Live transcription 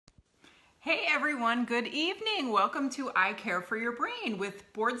Hey everyone, good evening. Welcome to I Care for Your Brain with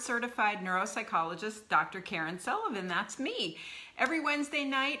board-certified neuropsychologist Dr. Karen Sullivan. That's me. Every Wednesday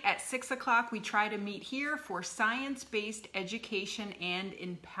night at 6 o'clock we try to meet here for science-based education and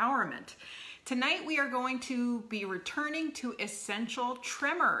empowerment. Tonight we are going to be returning to essential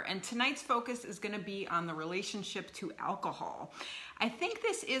tremor, and tonight's focus is going to be on the relationship to alcohol. I think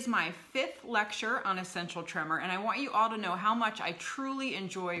this is my 5th lecture on essential tremor, and I want you all to know how much I truly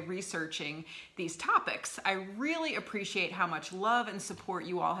enjoy researching these topics. I really appreciate how much love and support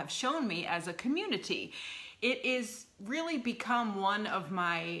you all have shown me as a community. It is really become one of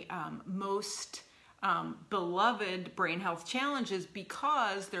my most beloved brain health challenges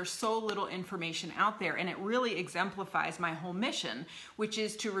because there's so little information out there, and it really exemplifies my whole mission, which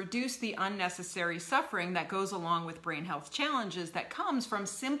is to reduce the unnecessary suffering that goes along with brain health challenges that comes from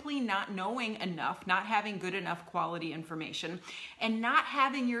simply not knowing enough, not having good enough quality information, and not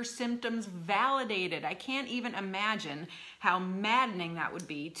having your symptoms validated. I can't even imagine how maddening that would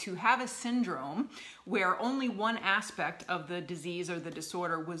be to have a syndrome where only one aspect of the disease or the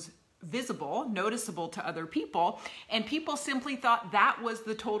disorder was visible, noticeable to other people, and people simply thought that was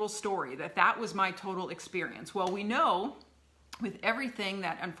the total story, that was my total experience. Well, we know with everything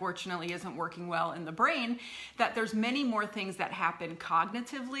that unfortunately isn't working well in the brain, that there's many more things that happen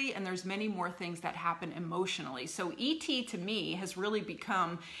cognitively and there's many more things that happen emotionally. So ET to me has really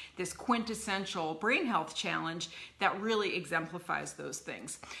become this quintessential brain health challenge that really exemplifies those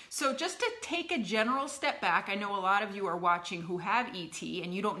things. So just to take a general step back, I know a lot of you are watching who have ET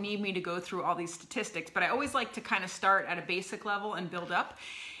and you don't need me to go through all these statistics, but I always like to kind of start at a basic level and build up.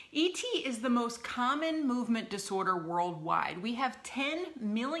 ET is the most common movement disorder worldwide. We have 10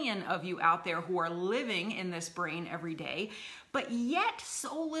 million of you out there who are living in this brain every day, but yet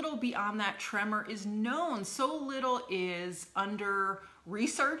so little beyond that tremor is known. So little is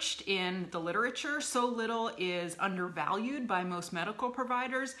under-researched in the literature, so little is undervalued by most medical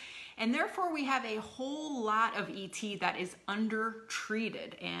providers, and therefore we have a whole lot of ET that is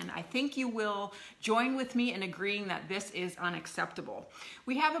undertreated, and I think you will join with me in agreeing that this is unacceptable.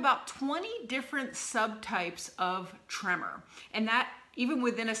 We have about 20 different subtypes of tremor, and that even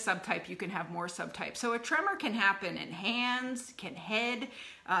within a subtype, you can have more subtypes. So a tremor can happen in hands, head,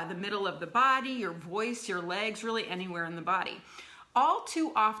 the middle of the body, your voice, your legs, really anywhere in the body. All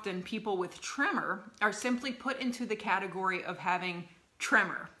too often, people with tremor are simply put into the category of having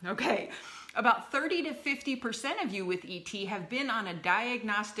tremor, okay? About 30 to 50% of you with ET have been on a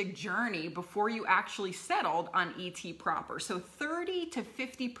diagnostic journey before you actually settled on ET proper. So 30 to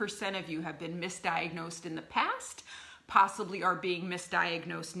 50% of you have been misdiagnosed in the past, possibly are being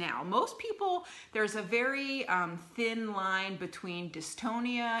misdiagnosed now. Most people, there's a very thin line between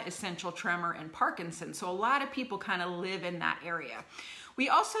dystonia, essential tremor, and Parkinson's. So a lot of people kind of live in that area. We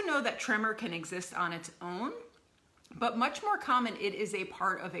also know that tremor can exist on its own, but much more common, it is a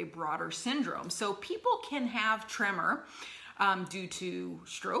part of a broader syndrome. So people can have tremor due to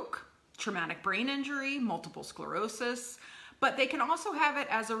stroke, traumatic brain injury, multiple sclerosis, but they can also have it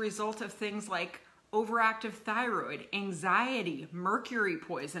as a result of things like overactive thyroid, anxiety, mercury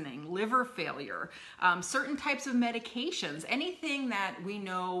poisoning, liver failure, certain types of medications, anything that we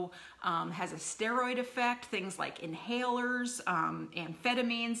know has a steroid effect, things like inhalers,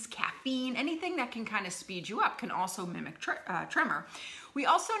 amphetamines, caffeine, anything that can kind of speed you up can also mimic tremor. We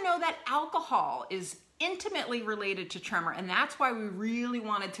also know that alcohol is intimately related to tremor, and that's why we really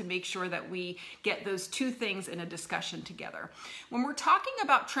wanted to make sure that we get those two things in a discussion together. When we're talking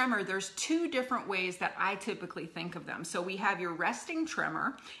about tremor, there's two different ways that I typically think of them. So we have your resting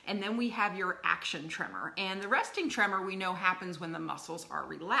tremor, and then we have your action tremor. And the resting tremor we know happens when the muscles are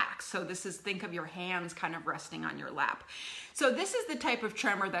relaxed. So this is, think of your hands kind of resting on your lap. So this is the type of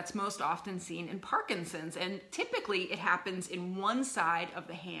tremor that's most often seen in Parkinson's, and typically it happens in one side of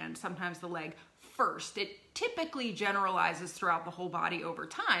the hand, sometimes the leg, first. It typically generalizes throughout the whole body over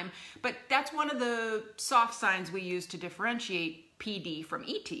time, but that's one of the soft signs we use to differentiate PD from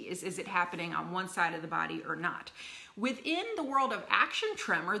ET. Is it happening on one side of the body or not? Within the world of action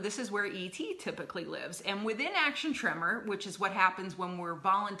tremor, this is where ET typically lives. And within action tremor, which is what happens when we're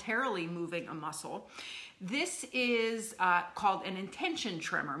voluntarily moving a muscle, this is called an intention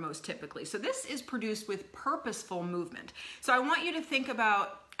tremor most typically. So this is produced with purposeful movement. So I want you to think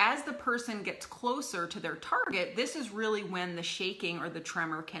about, as the person gets closer to their target, this is really when the shaking or the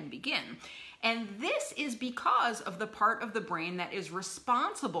tremor can begin. And this is because of the part of the brain that is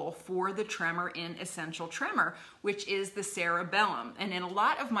responsible for the tremor in essential tremor, which is the cerebellum. And in a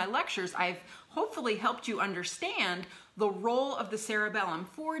lot of my lectures, I've hopefully helped you understand the role of the cerebellum.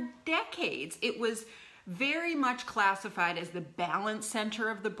 For decades, it was very much classified as the balance center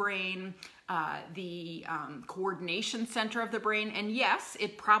of the brain, the coordination center of the brain. And yes,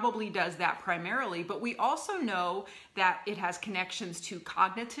 it probably does that primarily, but we also know that it has connections to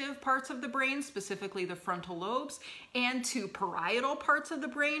cognitive parts of the brain, specifically the frontal lobes, and to parietal parts of the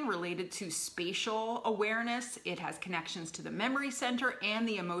brain related to spatial awareness. It has connections to the memory center and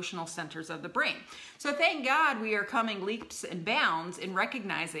the emotional centers of the brain. So thank God we are coming leaps and bounds in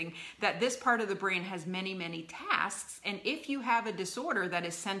recognizing that this part of the brain has many, many tasks. And if you have a disorder that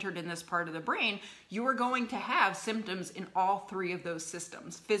is centered in this part of the brain, you are going to have symptoms in all three of those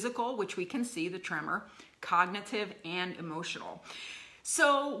systems: physical, which we can see, the tremor, cognitive, and emotional.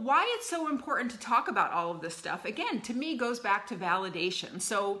 So why it's so important to talk about all of this stuff, again, to me goes back to validation.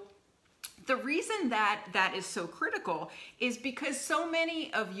 So the reason that is so critical is because so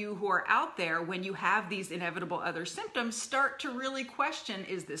many of you who are out there, when you have these inevitable other symptoms, start to really question,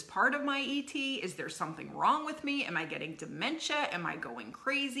 is this part of my ET? Is there something wrong with me? Am I getting dementia? Am I going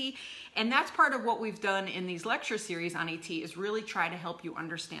crazy? And that's part of what we've done in these lecture series on ET, is really try to help you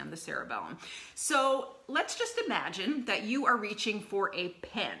understand the cerebellum. So let's just imagine that you are reaching for a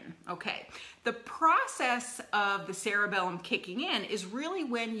pen, okay? The process of the cerebellum kicking in is really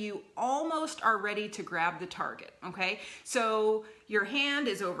when you almost are ready to grab the target, okay? So your hand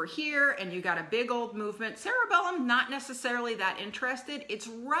is over here and you got a big old movement. Cerebellum, not necessarily that interested. It's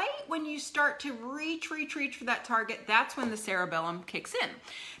right when you start to reach for that target, that's when the cerebellum kicks in.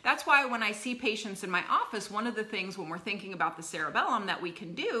 That's why when I see patients in my office, one of the things when we're thinking about the cerebellum that we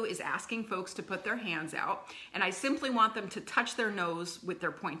can do is asking folks to put their hands out, and I simply want them to touch their nose with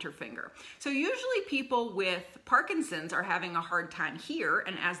their pointer finger. So usually people with Parkinson's are having a hard time here,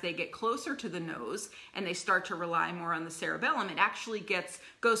 and as they get closer to the nose and they start to rely more on the cerebellum, it actually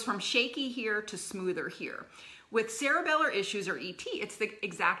goes from shaky here to smoother here. With cerebellar issues, or ET, it's the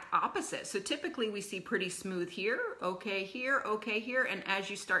exact opposite. So typically we see pretty smooth here, okay here, and as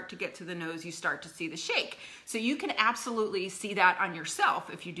you start to get to the nose, you start to see the shake. So you can absolutely see that on yourself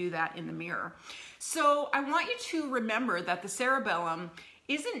if you do that in the mirror. So I want you to remember that the cerebellum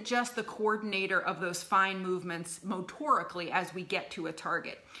isn't just the coordinator of those fine movements motorically as we get to a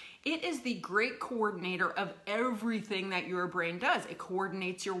target. It is the great coordinator of everything that your brain does. It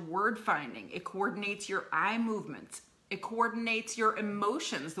coordinates your word finding. It coordinates your eye movements. It coordinates your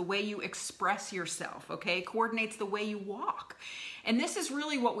emotions, the way you express yourself, okay? It coordinates the way you walk. And this is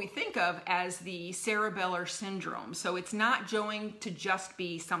really what we think of as the cerebellar syndrome. So it's not going to just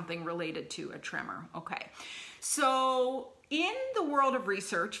be something related to a tremor, okay? So in the world of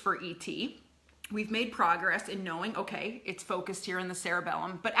research for ET, we've made progress in knowing, okay, it's focused here in the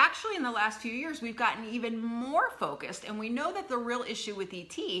cerebellum, but actually in the last few years, we've gotten even more focused, and we know that the real issue with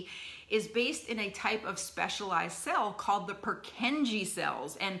ET is based in a type of specialized cell called the Purkinje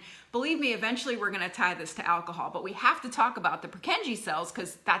cells. And believe me, eventually we're gonna tie this to alcohol, but we have to talk about the Purkinje cells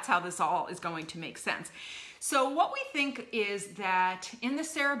because that's how this all is going to make sense. So what we think is that in the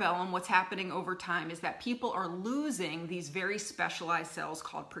cerebellum, what's happening over time is that people are losing these very specialized cells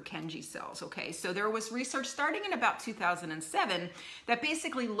called Purkinje cells, okay? So there was research starting in about 2007 that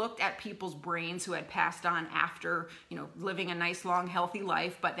basically looked at people's brains who had passed on after, living a nice, long, healthy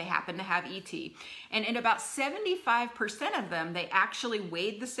life, but they happened to have ET. And in about 75% of them, they actually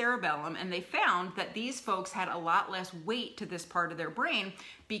weighed the cerebellum, and they found that these folks had a lot less weight to this part of their brain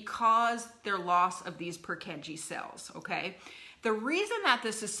because their loss of these Purkinje cells, okay? The reason that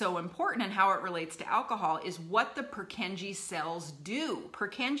this is so important and how it relates to alcohol is what the Purkinje cells do.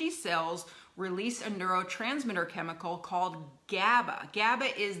 Purkinje cells release a neurotransmitter chemical called GABA.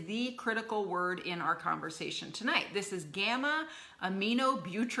 GABA is the critical word in our conversation tonight. This is gamma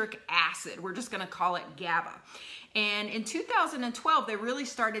aminobutyric acid. We're just gonna call it GABA. And in 2012, they really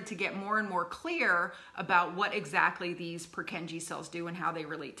started to get more and more clear about what exactly these Purkinje cells do and how they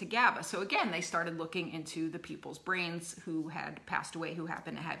relate to GABA. So again, they started looking into the people's brains who had passed away who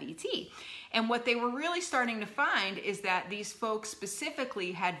happened to have ET. And what they were really starting to find is that these folks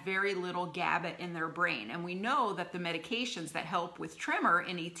specifically had very little GABA in their brain. And we know that the medications that help with tremor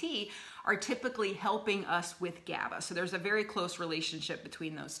in ET are typically helping us with GABA. So there's a very close relationship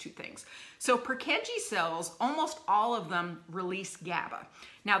between those two things. So Purkinje cells, almost all of them release GABA.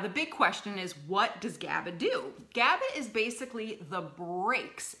 Now the big question is, what does GABA do? GABA is basically the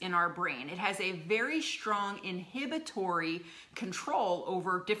brakes in our brain. It has a very strong inhibitory control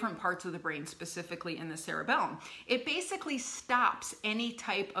over different parts of the brain, specifically in the cerebellum. It basically stops any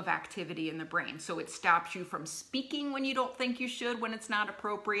type of activity in the brain. So it stops you from speaking when you don't think you should, when it's not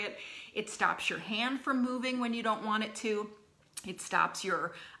appropriate. It stops your hand from moving when you don't want it to. It stops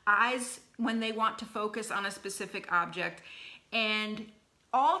your eyes when they want to focus on a specific object. And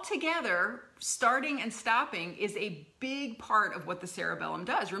altogether, starting and stopping is a big part of what the cerebellum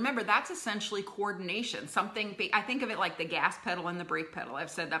does. Remember, that's essentially coordination. I think of it like the gas pedal and the brake pedal.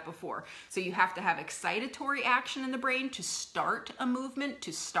 I've said that before. So you have to have excitatory action in the brain to start a movement,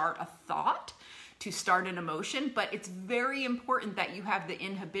 to start a thought, to start an emotion, but it's very important that you have the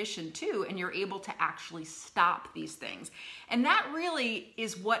inhibition too, and you're able to actually stop these things. And that really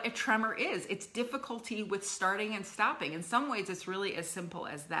is what a tremor is. It's difficulty with starting and stopping. In some ways, it's really as simple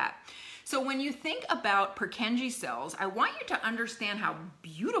as that. So when you think about Purkinje cells, I want you to understand how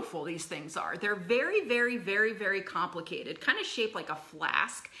beautiful these things are. They're very, very, very, very complicated, kind of shaped like a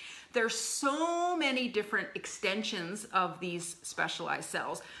flask. There's so many different extensions of these specialized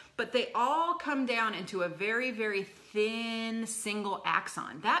cells, but they all come down into a very, very thin single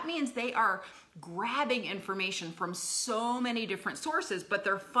axon. That means they are grabbing information from so many different sources, but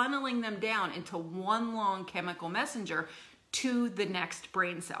they're funneling them down into one long chemical messenger to the next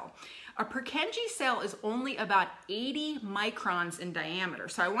brain cell. A Purkinje cell is only about 80 microns in diameter.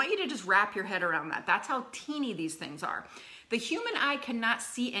 So I want you to just wrap your head around that. That's how teeny these things are. The human eye cannot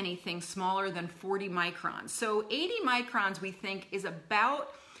see anything smaller than 40 microns. So 80 microns, we think, is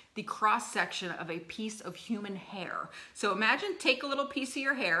about the cross-section of a piece of human hair. So imagine, take a little piece of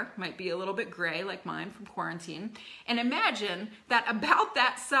your hair, might be a little bit gray like mine from quarantine, and imagine that about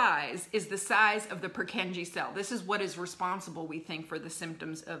that size is the size of the Purkinje cell. This is what is responsible, we think, for the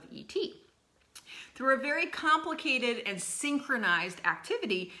symptoms of ET. Through a very complicated and synchronized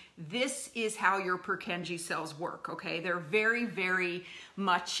activity, this is how your Purkinje cells work, okay? They're very, very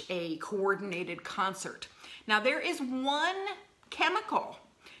much a coordinated concert. Now, there is one chemical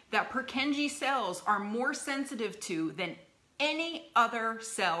that Purkinje cells are more sensitive to than any other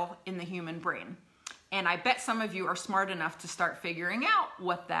cell in the human brain. And I bet some of you are smart enough to start figuring out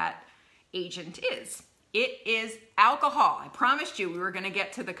what that agent is. It is alcohol. I promised you we were going to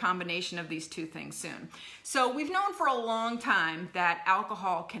get to the combination of these two things soon. So we've known for a long time that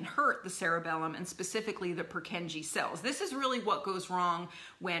alcohol can hurt the cerebellum and specifically the Purkinje cells. This is really what goes wrong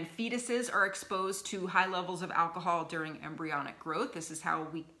when fetuses are exposed to high levels of alcohol during embryonic growth. This is how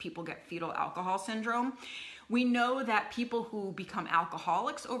people get fetal alcohol syndrome. We know that people who become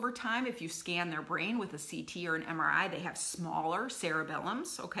alcoholics over time, if you scan their brain with a CT or an MRI, they have smaller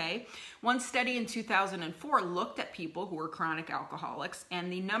cerebellums, okay? One study in 2004 looked at people who were chronic alcoholics,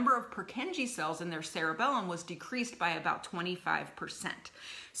 and the number of Purkinje cells in their cerebellum was decreased by about 25%.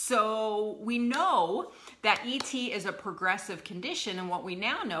 So we know that ET is a progressive condition, and what we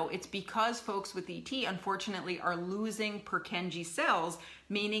now know, it's because folks with ET unfortunately are losing Purkinje cells,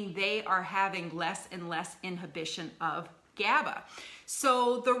 meaning they are having less and less inhibition of GABA.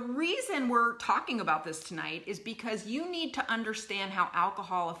 So the reason we're talking about this tonight is because you need to understand how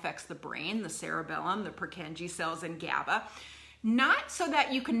alcohol affects the brain, the cerebellum, the Purkinje cells, and GABA. Not so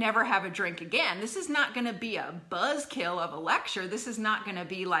that you can never have a drink again. This is not going to be a buzzkill of a lecture. This is not going to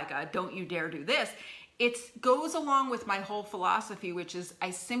be like a don't you dare do this. It goes along with my whole philosophy, which is I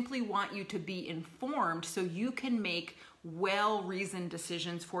simply want you to be informed so you can make well-reasoned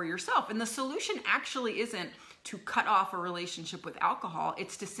decisions for yourself. And the solution actually isn't to cut off a relationship with alcohol.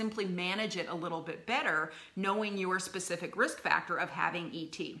 It's to simply manage it a little bit better, knowing your specific risk factor of having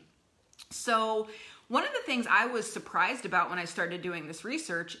ET. So one of the things I was surprised about when I started doing this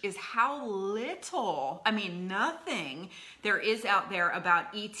research is how little, I mean nothing, there is out there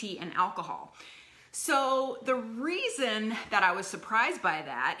about ET and alcohol. So the reason that I was surprised by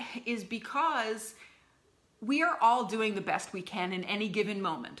that is because we are all doing the best we can in any given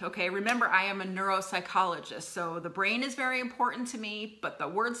moment, okay? Remember, I am a neuropsychologist, so the brain is very important to me, but the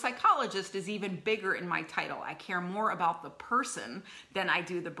word psychologist is even bigger in my title. I care more about the person than I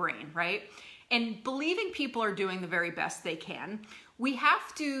do the brain, right? And believing people are doing the very best they can, we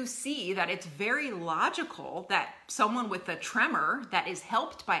have to see that it's very logical that someone with a tremor that is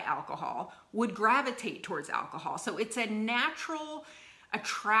helped by alcohol would gravitate towards alcohol. So it's a natural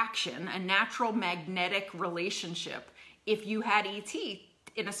attraction, a natural magnetic relationship if you had ET,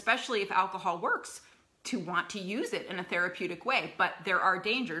 and especially if alcohol works, to want to use it in a therapeutic way. But there are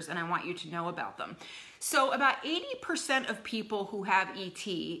dangers, and I want you to know about them. So about 80% of people who have ET,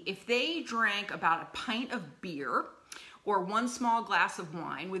 if they drank about a pint of beer or one small glass of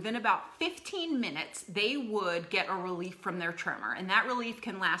wine, within about 15 minutes, they would get a relief from their tremor. And that relief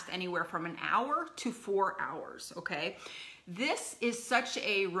can last anywhere from an hour to 4 hours, okay? This is such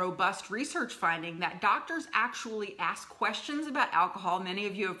a robust research finding that doctors actually ask questions about alcohol. Many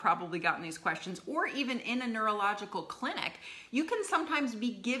of you have probably gotten these questions, or even in a neurological clinic, you can sometimes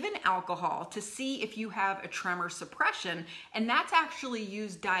be given alcohol to see if you have a tremor suppression, and that's actually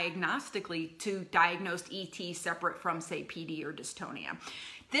used diagnostically to diagnose ET separate from, say, PD or dystonia.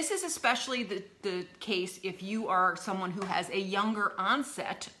 This is especially the case if you are someone who has a younger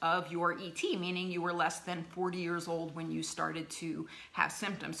onset of your ET, meaning you were less than 40 years old when you started to have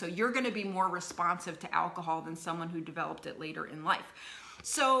symptoms. So you're going to be more responsive to alcohol than someone who developed it later in life.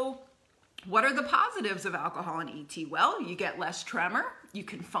 So what are the positives of alcohol and ET? Well, you get less tremor, you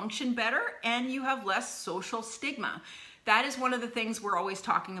can function better, and you have less social stigma. That is one of the things we're always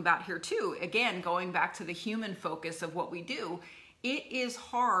talking about here too. Again, going back to the human focus of what we do, it is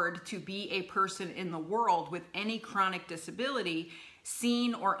hard to be a person in the world with any chronic disability,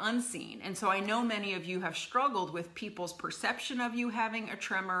 seen or unseen. And so I know many of you have struggled with people's perception of you having a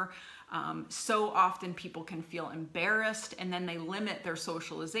tremor. So often people can feel embarrassed, and then they limit their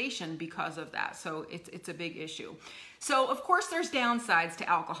socialization because of that. So it's a big issue. So of course there's downsides to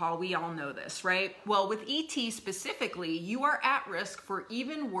alcohol. We all know this, right? Well, with ET specifically, you are at risk for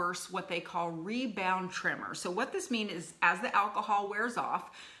even worse, what they call rebound tremor. So what this means is as the alcohol wears off,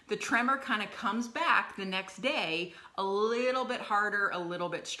 the tremor kind of comes back the next day a little bit harder, a little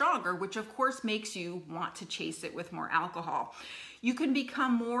bit stronger, which of course makes you want to chase it with more alcohol. You can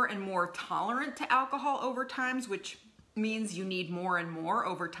become more and more tolerant to alcohol over time, which means you need more and more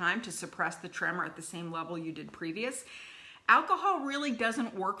over time to suppress the tremor at the same level you did previous. Alcohol really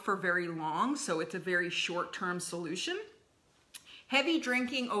doesn't work for very long, so it's a very short-term solution. Heavy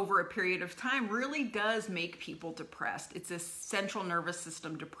drinking over a period of time really does make people depressed. It's a central nervous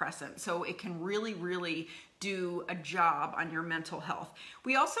system depressant, so it can really do a job on your mental health.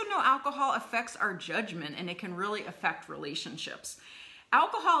 We also know alcohol affects our judgment, and it can really affect relationships.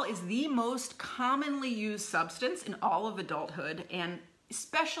 Alcohol is the most commonly used substance in all of adulthood, and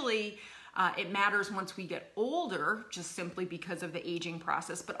especially it matters once we get older, just simply because of the aging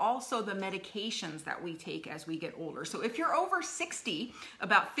process, but also the medications that we take as we get older. So if you're over 60,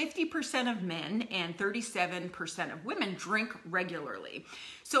 about 50% of men and 37% of women drink regularly.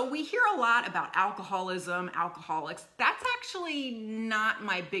 So we hear a lot about alcoholism, alcoholics. That's actually not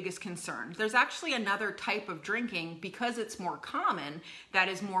my biggest concern. There's actually another type of drinking, because it's more common, that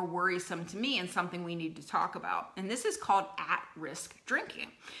is more worrisome to me and something we need to talk about. And this is called at-risk drinking.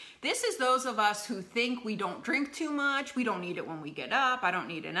 This is those of us who think we don't drink too much, we don't need it when we get up, I don't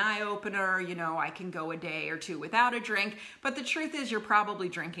need an eye opener, you know, I can go a day or two without a drink. But the truth is you're probably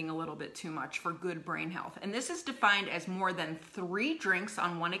drinking a little bit too much for good brain health. And this is defined as more than 3 drinks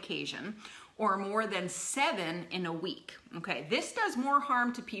on one occasion, or more than 7 in a week. Okay, this does more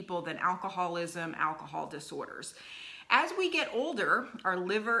harm to people than alcoholism, alcohol disorders. As we get older, our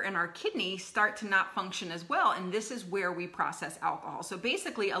liver and our kidney start to not function as well, and this is where we process alcohol. So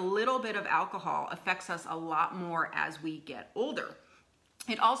basically, a little bit of alcohol affects us a lot more as we get older.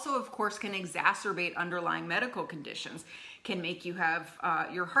 It also, of course, can exacerbate underlying medical conditions, can make you have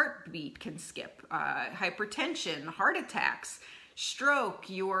your heartbeat can skip, hypertension, heart attacks, stroke,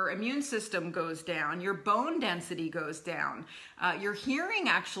 your immune system goes down, your bone density goes down, your hearing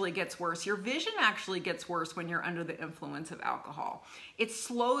actually gets worse, your vision actually gets worse when you're under the influence of alcohol. It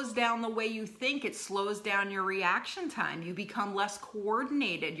slows down the way you think, it slows down your reaction time, you become less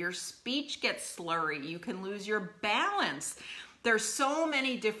coordinated, your speech gets slurry, you can lose your balance. There's so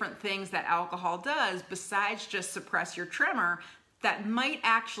many different things that alcohol does besides just suppress your tremor that might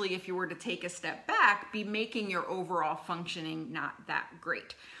actually, if you were to take a step back, be making your overall functioning not that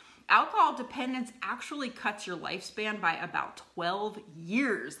great. Alcohol dependence actually cuts your lifespan by about 12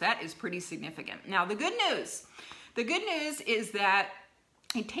 years. That is pretty significant. Now, the good news is that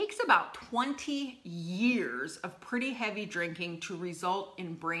it takes about 20 years of pretty heavy drinking to result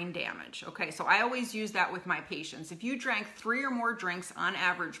in brain damage. Okay, so I always use that with my patients. If you drank 3 or more drinks on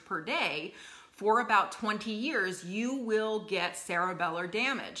average per day, for about 20 years, you will get cerebellar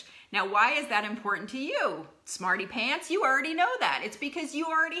damage. Now, why is that important to you? Smarty pants, you already know that. It's because you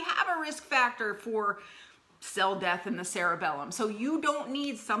already have a risk factor for cell death in the cerebellum. So you don't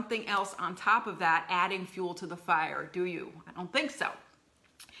need something else on top of that adding fuel to the fire, do you? I don't think so.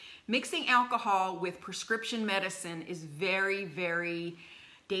 Mixing alcohol with prescription medicine is very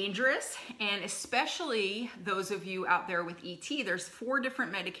dangerous, and especially those of you out there with ET, there's 4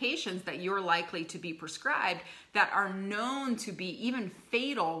 different medications that you're likely to be prescribed that are known to be even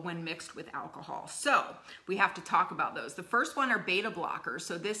fatal when mixed with alcohol. So we have to talk about those. The first one are beta blockers.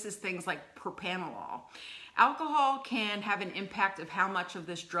 So this is things like propranolol. Alcohol can have an impact of how much of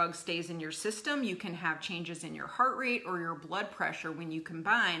this drug stays in your system. You can have changes in your heart rate or your blood pressure when you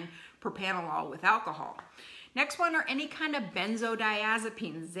combine propranolol with alcohol. Next one are any kind of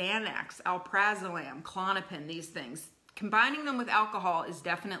benzodiazepines, Xanax, alprazolam, Klonopin, these things. Combining them with alcohol is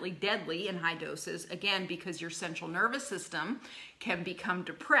definitely deadly in high doses, again, because your central nervous system can become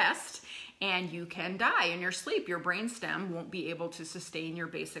depressed and you can die in your sleep. Your brainstem won't be able to sustain your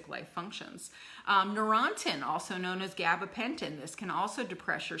basic life functions. Neurontin, also known as gabapentin, this can also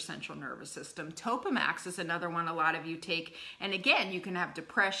depress your central nervous system. Topamax is another one a lot of you take, and again, you can have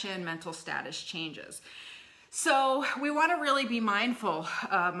depression, mental status changes. So we want to really be mindful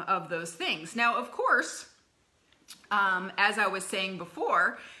of those things. Now, of course, as I was saying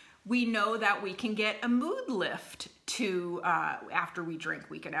before, we know that we can get a mood lift after we drink.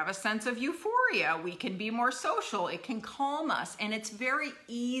 We can have a sense of euphoria. We can be more social. It can calm us. And it's very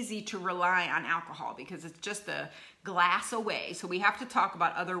easy to rely on alcohol because it's just a glass away. So we have to talk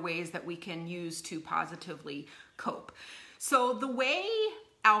about other ways that we can use to positively cope. So the way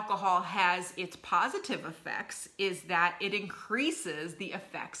alcohol has its positive effects is that it increases the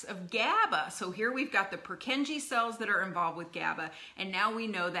effects of GABA. So here we've got the Purkinje cells that are involved with GABA, and now we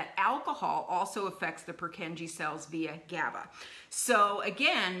know that alcohol also affects the Purkinje cells via GABA. So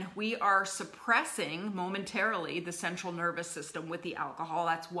again, we are suppressing momentarily the central nervous system with the alcohol.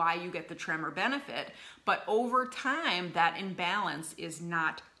 That's why you get the tremor benefit, but over time, that imbalance is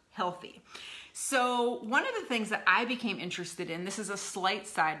not healthy. So one of the things that I became interested in, this is a slight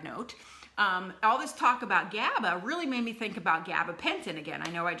side note, all this talk about GABA really made me think about gabapentin again.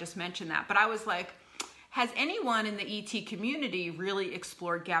 I know I just mentioned that, but I was like, has anyone in the ET community really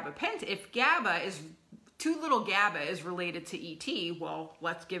explored gabapentin? If GABA is, too little GABA is related to ET, well,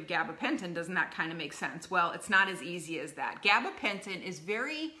 let's give gabapentin. Doesn't that kind of make sense? Well, it's not as easy as that. Gabapentin is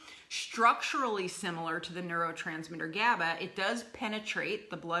very structurally similar to the neurotransmitter GABA. It does penetrate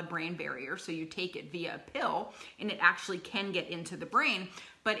the blood-brain barrier, so you take it via a pill, and it actually can get into the brain,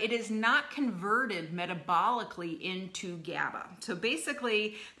 but it is not converted metabolically into GABA. So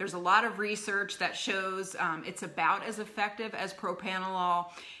basically, there's a lot of research that shows it's about as effective as propranolol,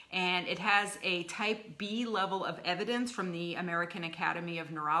 and it has a type B level of evidence from the American Academy of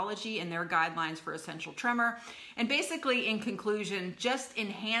Neurology and their guidelines for essential tremor. And basically, in conclusion, just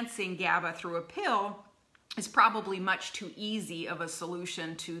enhancing GABA through a pill is probably much too easy of a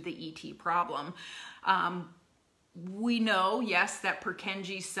solution to the ET problem. We know, yes, that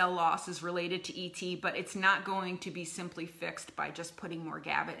Purkinje cell loss is related to ET, but it's not going to be simply fixed by just putting more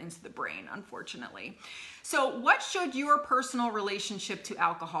GABA into the brain, unfortunately. So what should your personal relationship to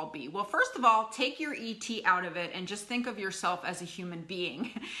alcohol be? Well, first of all, take your ET out of it and just think of yourself as a human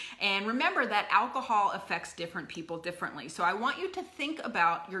being. And remember that alcohol affects different people differently. So I want you to think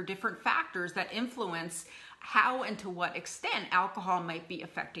about your different factors that influence how and to what extent alcohol might be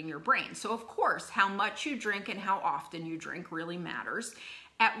affecting your brain. So of course, how much you drink and how often you drink really matters.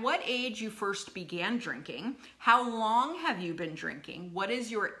 At what age you first began drinking, how long have you been drinking, what is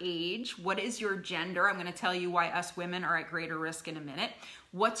your age, what is your gender? I'm gonna tell you why us women are at greater risk in a minute.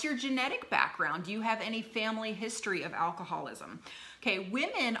 What's your genetic background? Do you have any family history of alcoholism? Okay,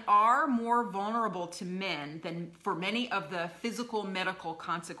 women are more vulnerable to men than for many of the physical medical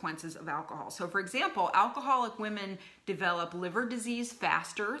consequences of alcohol. So for example, alcoholic women develop liver disease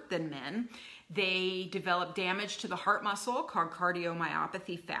faster than men. They develop damage to the heart muscle called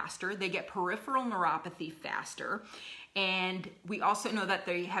cardiomyopathy faster. They get peripheral neuropathy faster. And we also know that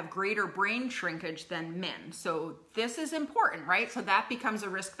they have greater brain shrinkage than men. So this is important, right? So that becomes a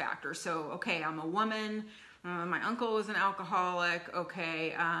risk factor. So, okay, I'm a woman. My uncle was an alcoholic.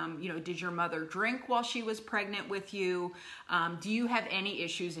 Okay, did your mother drink while she was pregnant with you? Do you have any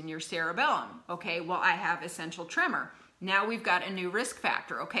issues in your cerebellum? Okay, well, I have essential tremor. Now we've got a new risk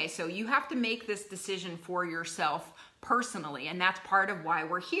factor. Okay, so you have to make this decision for yourself personally, and that's part of why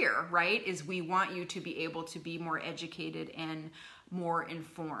we're here, right? Is we want you to be able to be more educated and more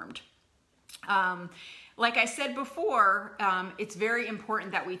informed. Like I said before, it's very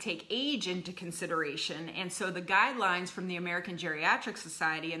important that we take age into consideration. And so the guidelines from the American Geriatric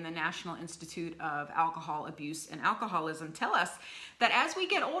Society and the National Institute of Alcohol Abuse and Alcoholism tell us that as we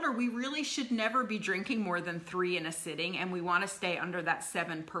get older, we really should never be drinking more than 3 in a sitting, and we want to stay under that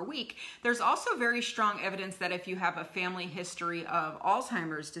 7 per week. There's also very strong evidence that if you have a family history of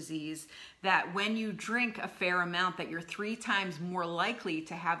Alzheimer's disease, that when you drink a fair amount, that you're 3 times more likely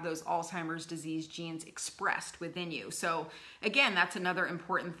to have those Alzheimer's disease genes expressed within you. So again, that's another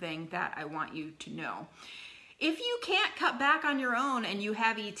important thing that I want you to know. If you can't cut back on your own and you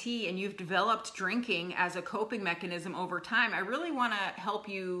have ET and you've developed drinking as a coping mechanism over time, I really want to help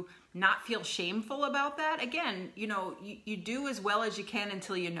you not feel shameful about that. Again, you do as well as you can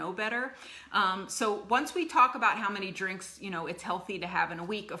until you know better. So once we talk about how many drinks, it's healthy to have in a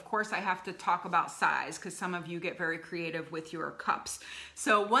week, of course I have to talk about size, because some of you get very creative with your cups.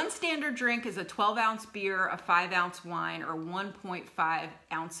 So one standard drink is a 12-ounce beer, a 5-ounce wine, or 1.5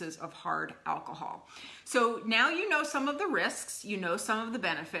 ounces of hard alcohol. So now you know some of the risks, you know some of the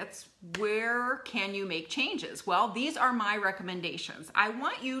benefits. Where can you make changes? Well, these are my recommendations. I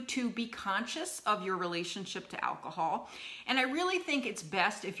want you to be conscious of your relationship to alcohol. And I really think it's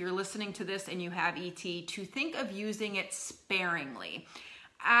best, if you're listening to this and you have ET, to think of using it sparingly.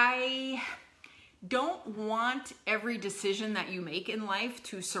 I don't want every decision that you make in life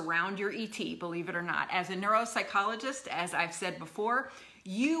to surround your ET, believe it or not. As a neuropsychologist, as I've said before,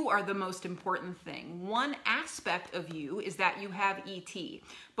 you are the most important thing. One aspect of you is that you have ET,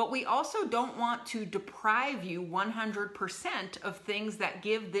 but we also don't want to deprive you 100% of things that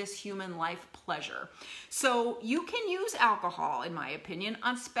give this human life pleasure. So you can use alcohol, in my opinion,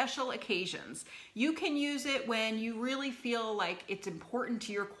 on special occasions. You can use it when you really feel like it's important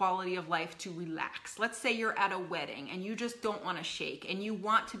to your quality of life to relax. Let's say you're at a wedding and you just don't want to shake, and you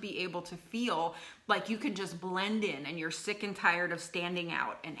want to be able to feel like you can just blend in, and you're sick and tired of standing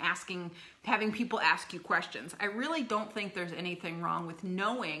out and having people ask you questions. I really don't think there's anything wrong with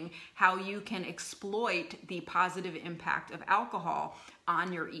knowing how you can exploit the positive impact of alcohol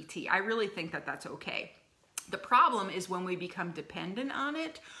on your ET. I really think that that's okay. The problem is when we become dependent on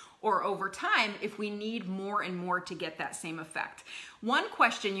it, or over time, if we need more and more to get that same effect. One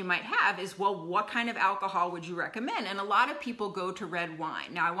question you might have is, well, what kind of alcohol would you recommend? And a lot of people go to red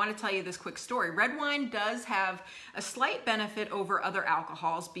wine. Now, I want to tell you this quick story. Red wine does have a slight benefit over other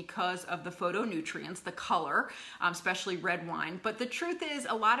alcohols because of the phytonutrients, the color, especially red wine. But the truth is,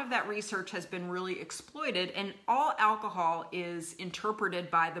 a lot of that research has been really exploited, and all alcohol is interpreted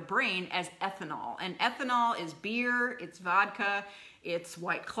by the brain as ethanol. And ethanol is beer, it's vodka, it's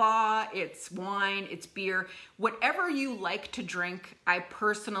White Claw, it's wine, it's beer. Whatever you like to drink, I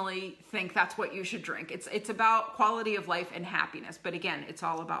personally think that's what you should drink. It's about quality of life and happiness, but again, it's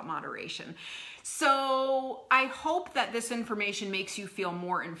all about moderation. So I hope that this information makes you feel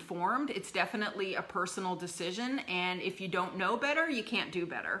more informed. It's definitely a personal decision, and if you don't know better, you can't do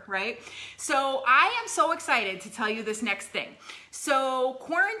better, right? So I am so excited to tell you this next thing. So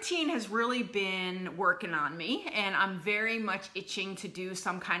quarantine has really been working on me, and I'm very much itching to do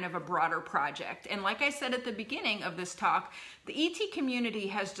some kind of a broader project. And like I said at the beginning of this talk, the ET community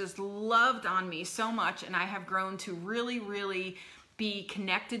has just loved on me so much, and I have grown to really be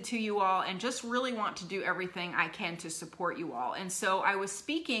connected to you all and just really want to do everything I can to support you all. And so I was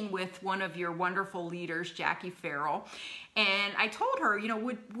speaking with one of your wonderful leaders, Jackie Farrell, and I told her, what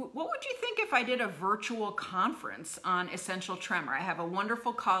would you think if I did a virtual conference on essential tremor? I have a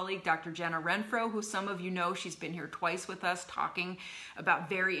wonderful colleague, Dr. Jenna Renfro, who some of you know, she's been here twice with us talking about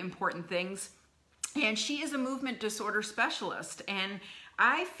very important things. And she is a movement disorder specialist, and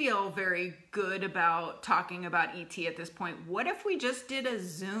I feel very good about talking about ET at this point. What if we just did a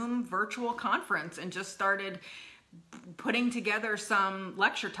Zoom virtual conference and just started putting together some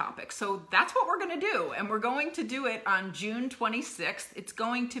lecture topics? So that's what we're going to do, and we're going to do it on June 26th. It's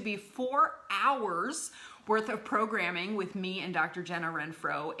going to be 4 hours worth of programming with me and Dr. Jenna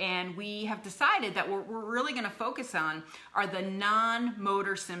Renfro, and we have decided that what we're really going to focus on are the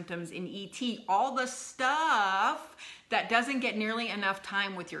non-motor symptoms in ET, all the stuff that doesn't get nearly enough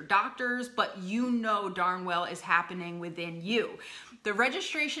time with your doctors, but you know darn well is happening within you. The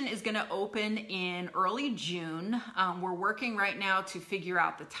registration is going to open in early June. We're working right now to figure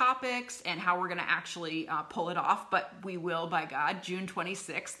out the topics and how we're going to actually pull it off, but we will, by God, June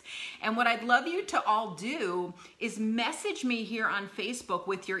 26th. And what I'd love you to all do is message me here on Facebook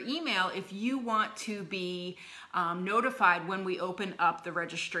with your email if you want to be notified when we open up the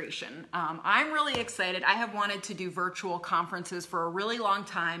registration. I'm really excited. I have wanted to do virtual conferences for a really long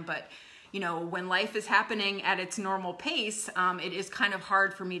time, but when life is happening at its normal pace, it is kind of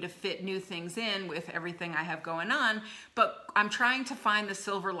hard for me to fit new things in with everything I have going on. But I'm trying to find the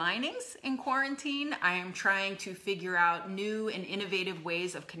silver linings in quarantine. I am trying to figure out new and innovative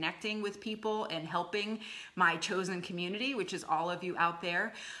ways of connecting with people and helping my chosen community, which is all of you out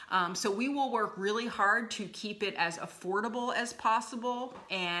there. So we will work really hard to keep it as affordable as possible.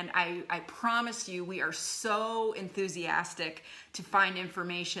 And I promise you, we are so enthusiastic to find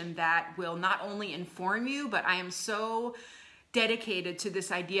information that will not only inform you, but I am so dedicated to this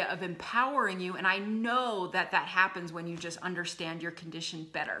idea of empowering you, and I know that that happens when you just understand your condition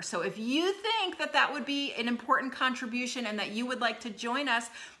better. So if you think that that would be an important contribution and that you would like to join us,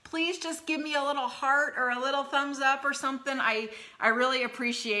 please just give me a little heart or a little thumbs up or something. I really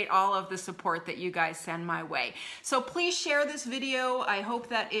appreciate all of the support that you guys send my way. So please share this video. I hope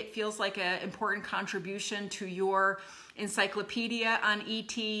that it feels like an important contribution to your encyclopedia on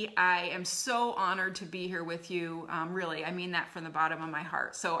ET. I am so honored to be here with you. Really, I mean that from the bottom of my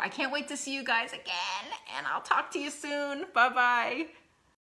heart. So I can't wait to see you guys again, and I'll talk to you soon. Bye-bye.